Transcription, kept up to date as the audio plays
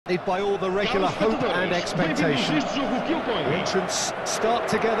By all the regular hope and expectation. The entrants start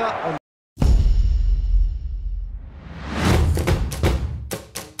together on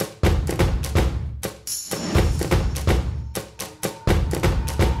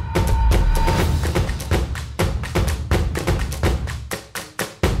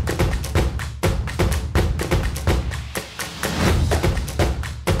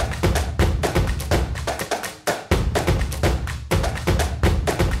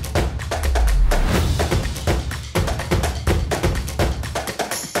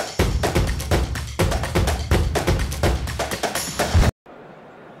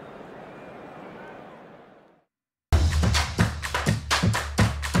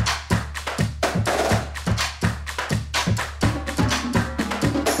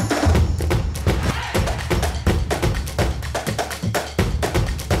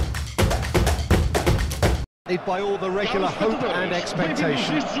by all the regular hope and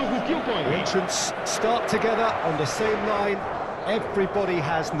expectation. The entrants start together on the same line. Everybody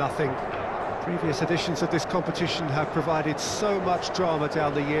has nothing. Previous editions of this competition have provided so much drama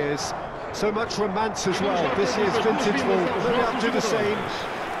down the years, so much romance as well. This year's vintage will no doubt do the same.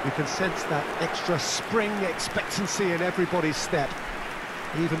 You can sense that extra spring expectancy in everybody's step,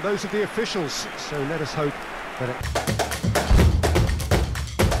 even those of the officials. So let us hope that it...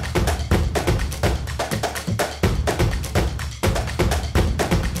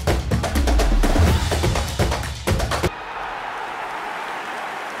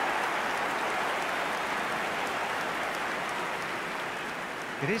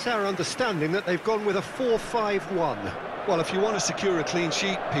 It is our understanding that they've gone with a 4-5-1. Well, if you want to secure a clean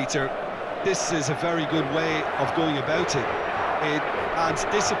sheet, Peter, this is a very good way of going about it. It adds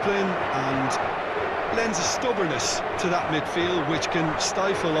discipline and lends a stubbornness to that midfield, which can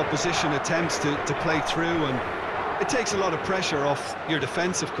stifle opposition attempts to play through, and it takes a lot of pressure off your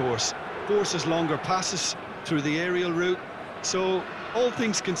defence, of course. Forces longer passes through the aerial route. So, all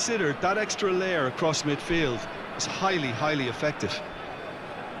things considered, that extra layer across midfield is highly, highly effective.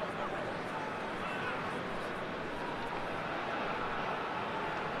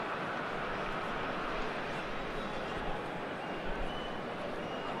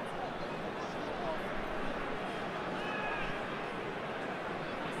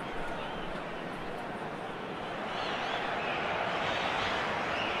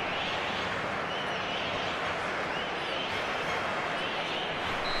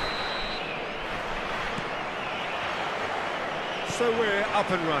 So we're up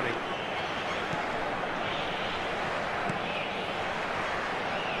and running.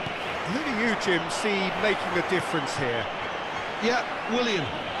 Who do you, Jim, see making a difference here? Yeah, Willian.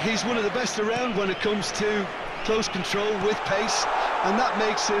 He's one of the best around when it comes to close control with pace, and that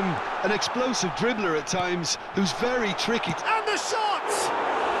makes him an explosive dribbler at times, who's very tricky. And the shot!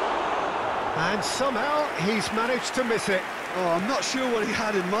 And somehow he's managed to miss it. Oh, I'm not sure what he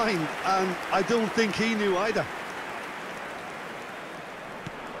had in mind, and I don't think he knew either.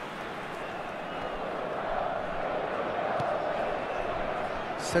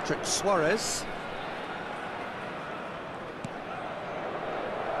 Cedric Suarez.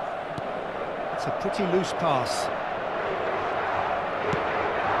 It's a pretty loose pass.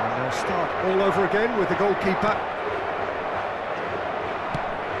 And they'll start all over again with the goalkeeper.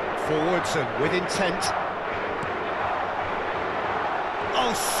 Forwards and with intent.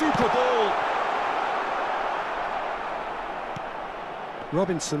 Oh, super ball!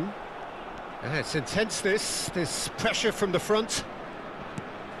 Robinson. It's intense, this pressure from the front.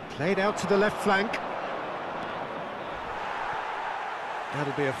 Played out to the left flank.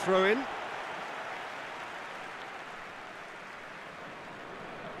 That'll be a throw-in.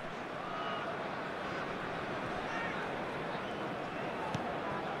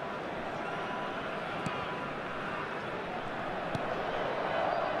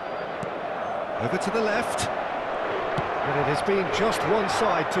 Over to the left. But it has been just one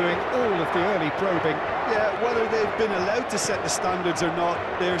side doing all of the early probing. Yeah, whether they've been allowed to set the standards or not,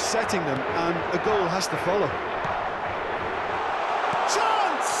 they're setting them, and a goal has to follow.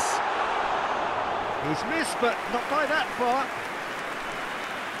 Chance! He's missed, but not by that far.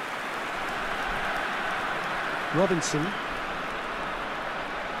 Robinson.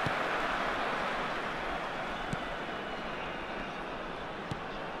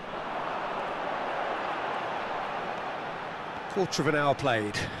 Quarter of an hour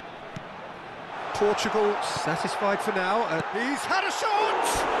played. Portugal satisfied for now. He's had a shot!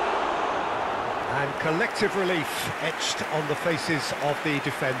 And collective relief etched on the faces of the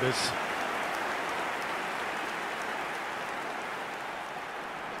defenders.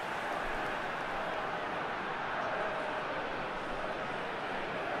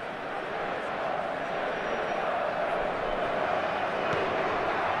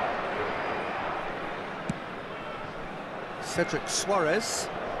 Suarez.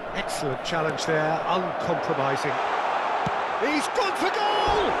 Excellent challenge there, uncompromising. He's gone for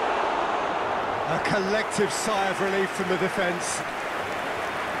goal! A collective sigh of relief from the defence.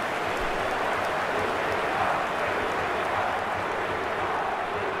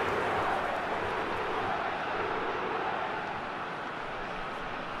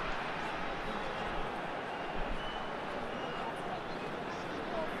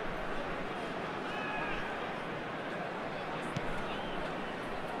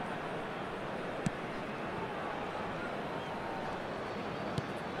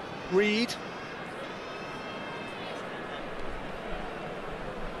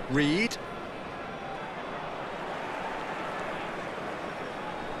 Reed.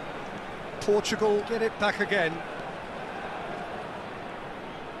 Portugal get it back again.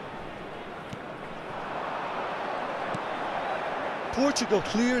 Portugal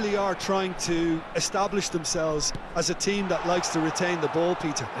clearly are trying to establish themselves as a team that likes to retain the ball,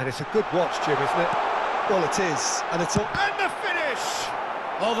 Peter. And it's a good watch, Jim, isn't it? Well, it is, and it's... And the finish!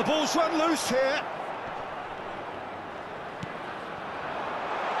 Oh, the ball's run loose here.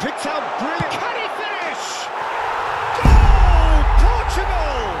 Picked out brilliant. Can he finish? Goal!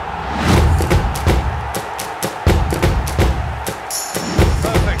 Portugal!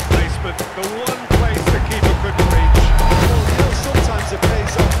 Perfect placement. The one place the keeper couldn't reach. Well, you know, sometimes it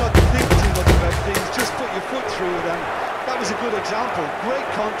pays off not to think too much about things, just put your foot through it, and that was a good example. Great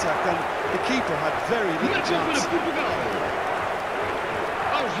contact, and the keeper had very little chance.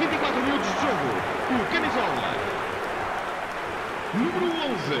 Aos 24 minutos de jogo, o camisola número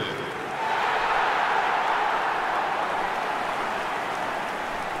 11.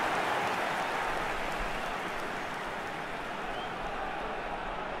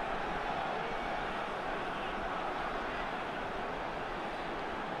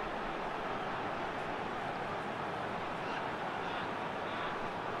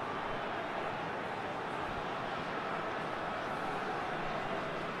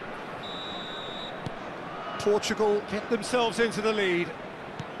 Portugal get themselves into the lead.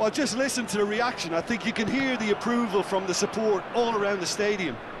 Well, just listen to the reaction. I think you can hear the approval from the support all around the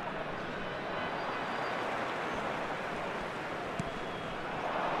stadium.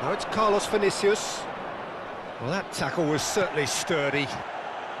 Now it's Carlos Vinicius. Well, that tackle was certainly sturdy.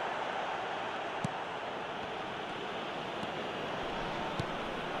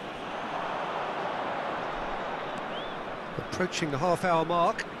 Approaching the half-hour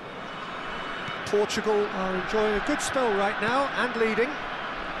mark. Portugal are enjoying a good spell right now and leading.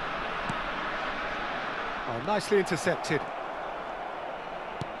 Oh, nicely intercepted.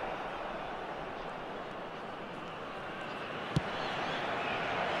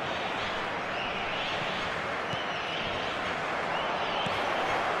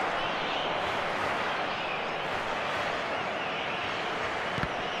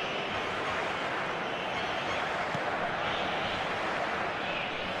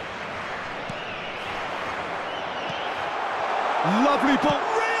 Lovely ball,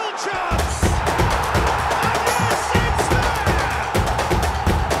 real chance! And yes, it's there!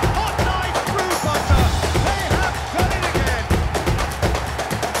 Hot knife through butter, they have done it again!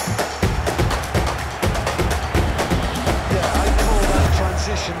 Yeah, I call that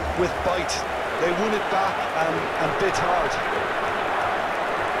transition with bite. They won it back and bit hard.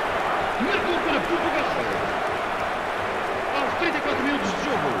 Marcou para Portugal. Aos 34 minutos de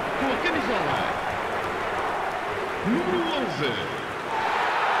jogo, com a camisola número 11.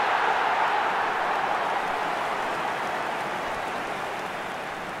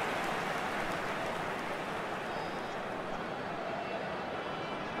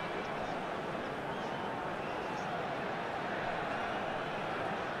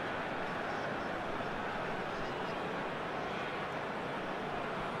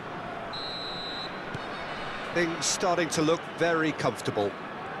 Things starting to look very comfortable.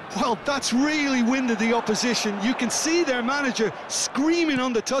 Well, that's really winded the opposition. You can see their manager screaming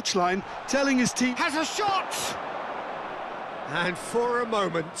on the touchline, telling his team... Has a shot! And for a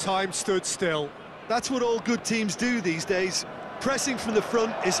moment, time stood still. That's what all good teams do these days. Pressing from the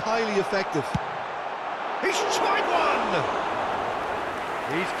front is highly effective. He's tried one!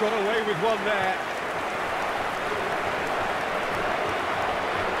 He's got away with one there.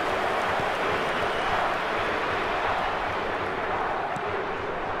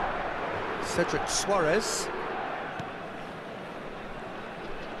 Suarez.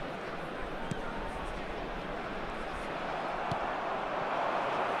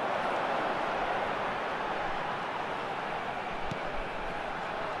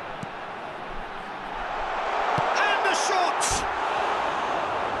 And the shot!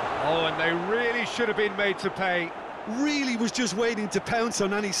 Oh, and they really should have been made to pay. really was just waiting to pounce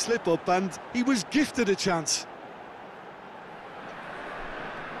on any slip-up, and he was gifted a chance.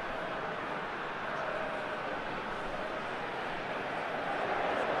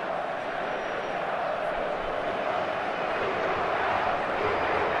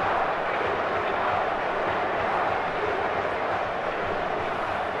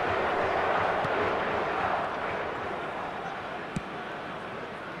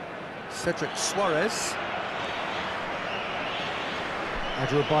 Cedric Suarez.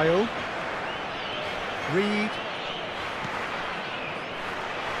 Adrabayo. Reed.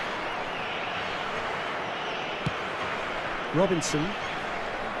 Robinson.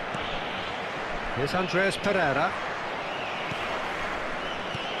 Here's Andreas Pereira.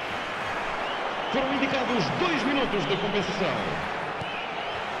 Foram indicados 2 minutos de compensação.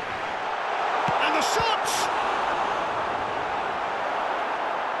 And the shot!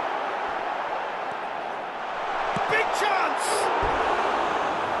 Big chance!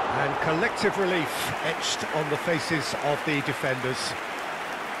 And collective relief etched on the faces of the defenders.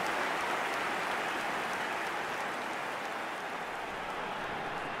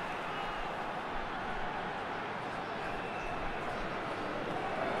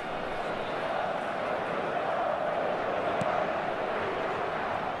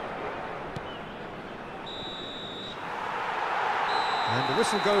 And the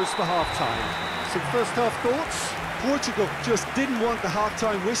whistle goes for half-time. Some first-half thoughts? Portugal just didn't want the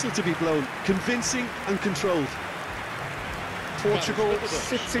half-time whistle to be blown. Convincing and controlled. Portugal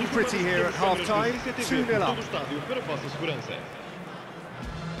sitting pretty here at half-time, 2-0 up.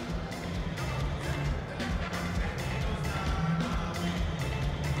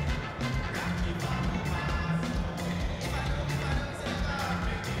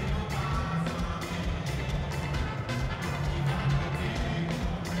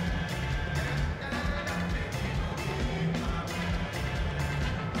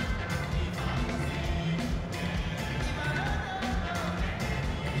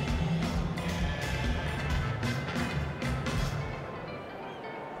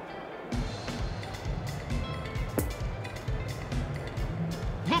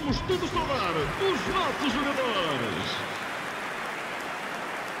 Vamos todos saudar os nossos jogadores.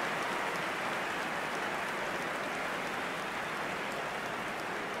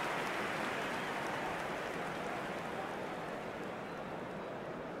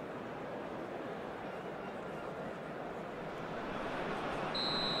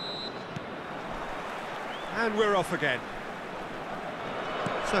 And we're off again.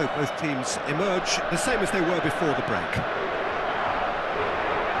 So both teams emerge the same as they were before the break.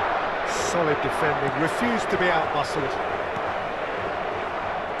 Solid defending, refused to be out-muscled.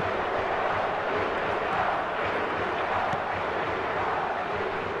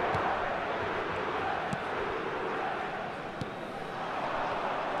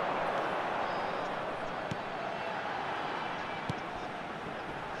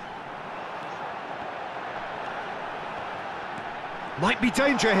 Might be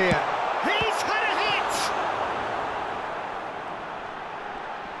danger here. He's had a hit!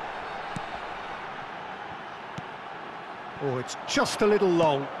 Oh, it's just a little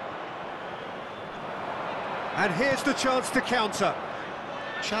long. And here's the chance to counter.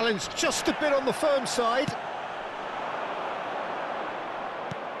 Challenge just a bit on the firm side.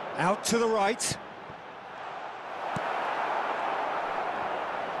 Out to the right.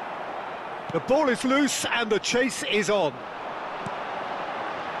 The ball is loose and the chase is on.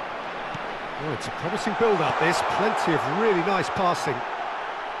 Oh, it's a promising build-up, this. Plenty of really nice passing.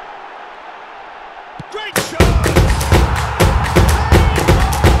 Great shot!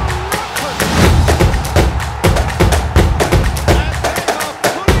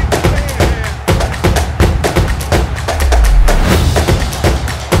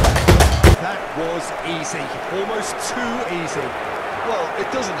 That was easy, almost too easy. Well,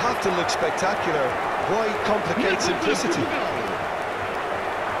 it doesn't have to look spectacular. Why complicate simplicity?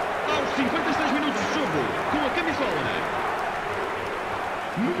 Aos 56 minutos de jogo, com a camisola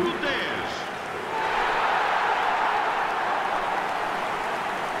número 10.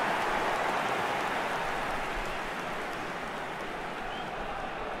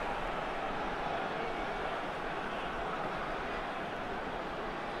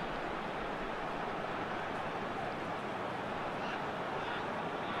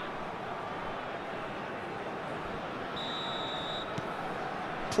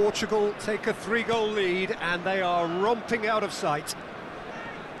 Portugal take a 3-goal lead and they are romping out of sight.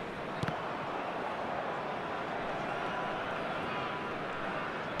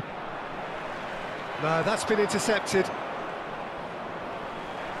 No, that's been intercepted.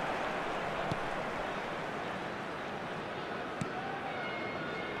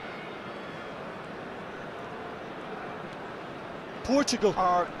 Portugal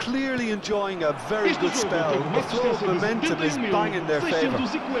are clearly enjoying a very good spell. The flow of momentum is bang in their favour.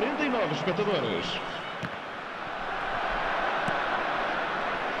 649 espectadores.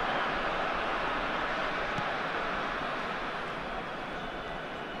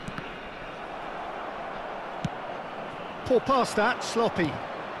 Poor pass that, sloppy.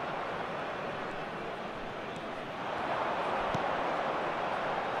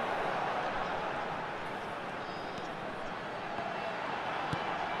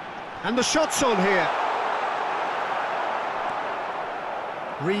 And the shot's on here.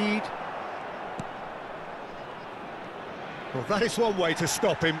 Reed. Well, that is one way to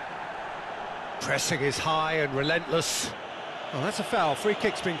stop him. Pressing is high and relentless. Well, that's a foul. Free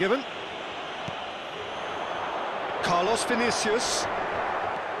kick's been given. Carlos Vinicius.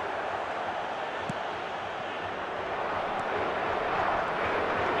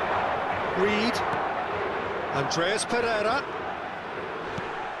 Reed. Andreas Pereira.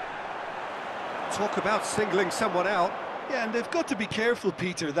 Talk about singling someone out. Yeah, and they've got to be careful,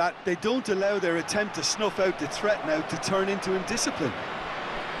 Peter, that they don't allow their attempt to snuff out the threat now to turn into indiscipline.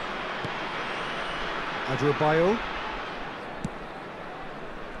 Adrabayo.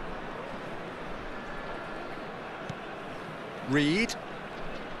 Reed.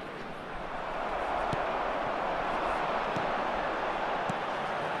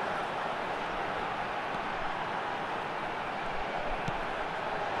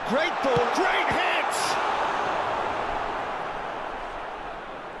 Great ball, great hit!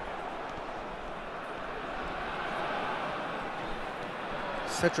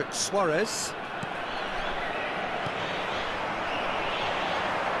 Cedric Suarez.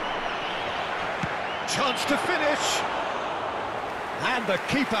 Chance to finish. And the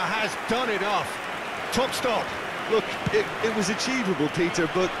keeper has done enough. Top stop. Look, it was achievable, Peter,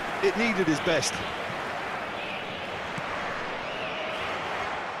 but it needed his best.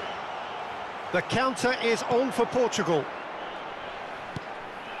 The counter is on for Portugal.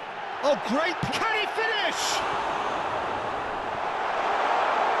 Oh, great! Can he finish?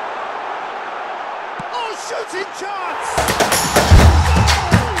 Oh, shooting chance!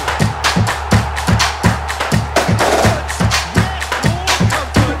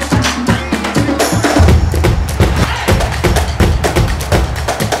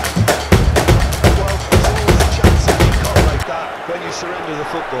 Surrender the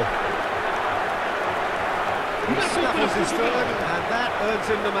football. He snaffles his third, and that earns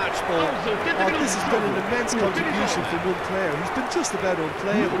him the match ball. Oh, this has been an immense contribution from one player. He's been just about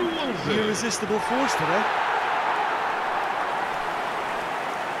unplayable. Irresistible force today.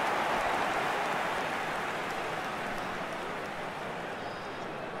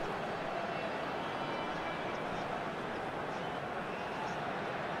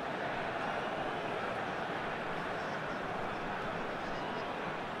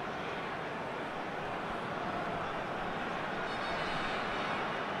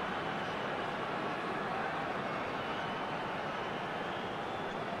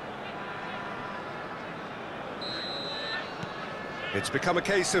 It's become a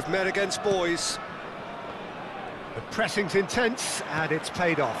case of men against boys. The pressing's intense, and it's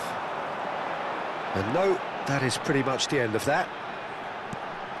paid off. And no, that is pretty much the end of that.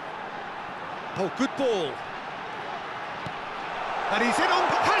 Oh, good ball. And he's in on...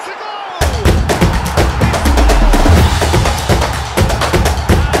 Has a goal!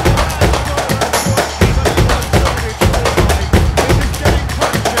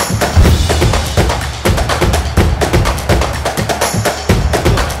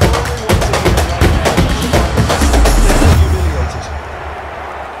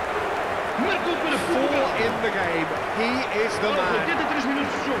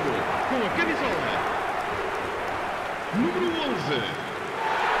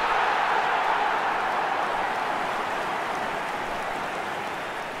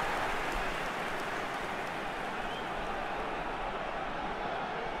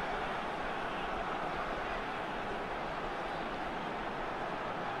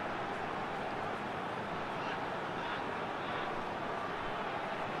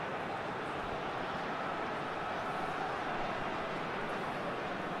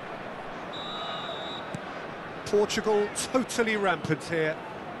 Portugal totally rampant here.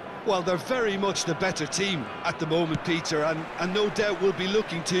 Well, they're very much the better team at the moment, Peter, and no doubt will be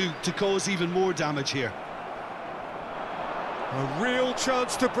looking to cause even more damage here. A real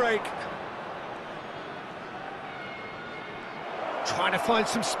chance to break. Trying to find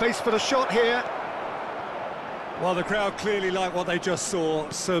some space for the shot here. Well, the crowd clearly like what they just saw.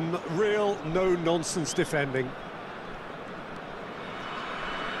 Some real no-nonsense defending.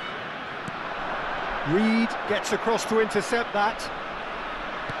 Reed gets across to intercept that.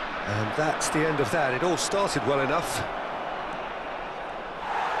 And that's the end of that. It all started well enough.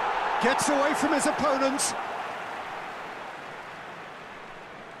 Gets away from his opponents.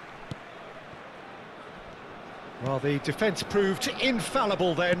 Well, the defence proved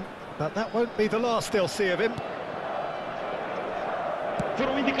infallible then, but that won't be the last they'll see of him.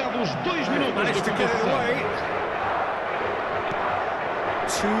 Foram indicados 2 minutos Managed to get it away.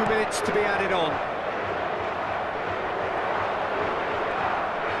 2 minutes to be added on.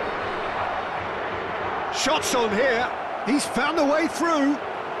 Shots on here. He's found a way through.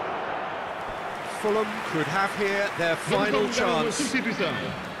 Fulham could have here their final chance.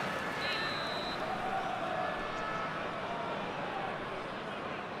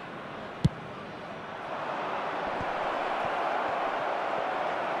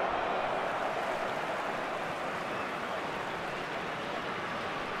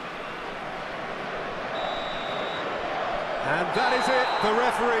 And that is it. The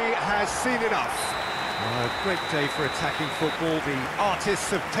referee has seen enough. A great day for attacking football. The artists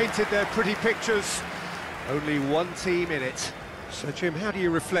have painted their pretty pictures. Only one team in it. So, Jim, how do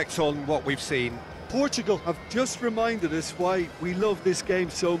you reflect on what we've seen? Portugal have just reminded us why we love this game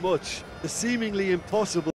so much. The seemingly impossible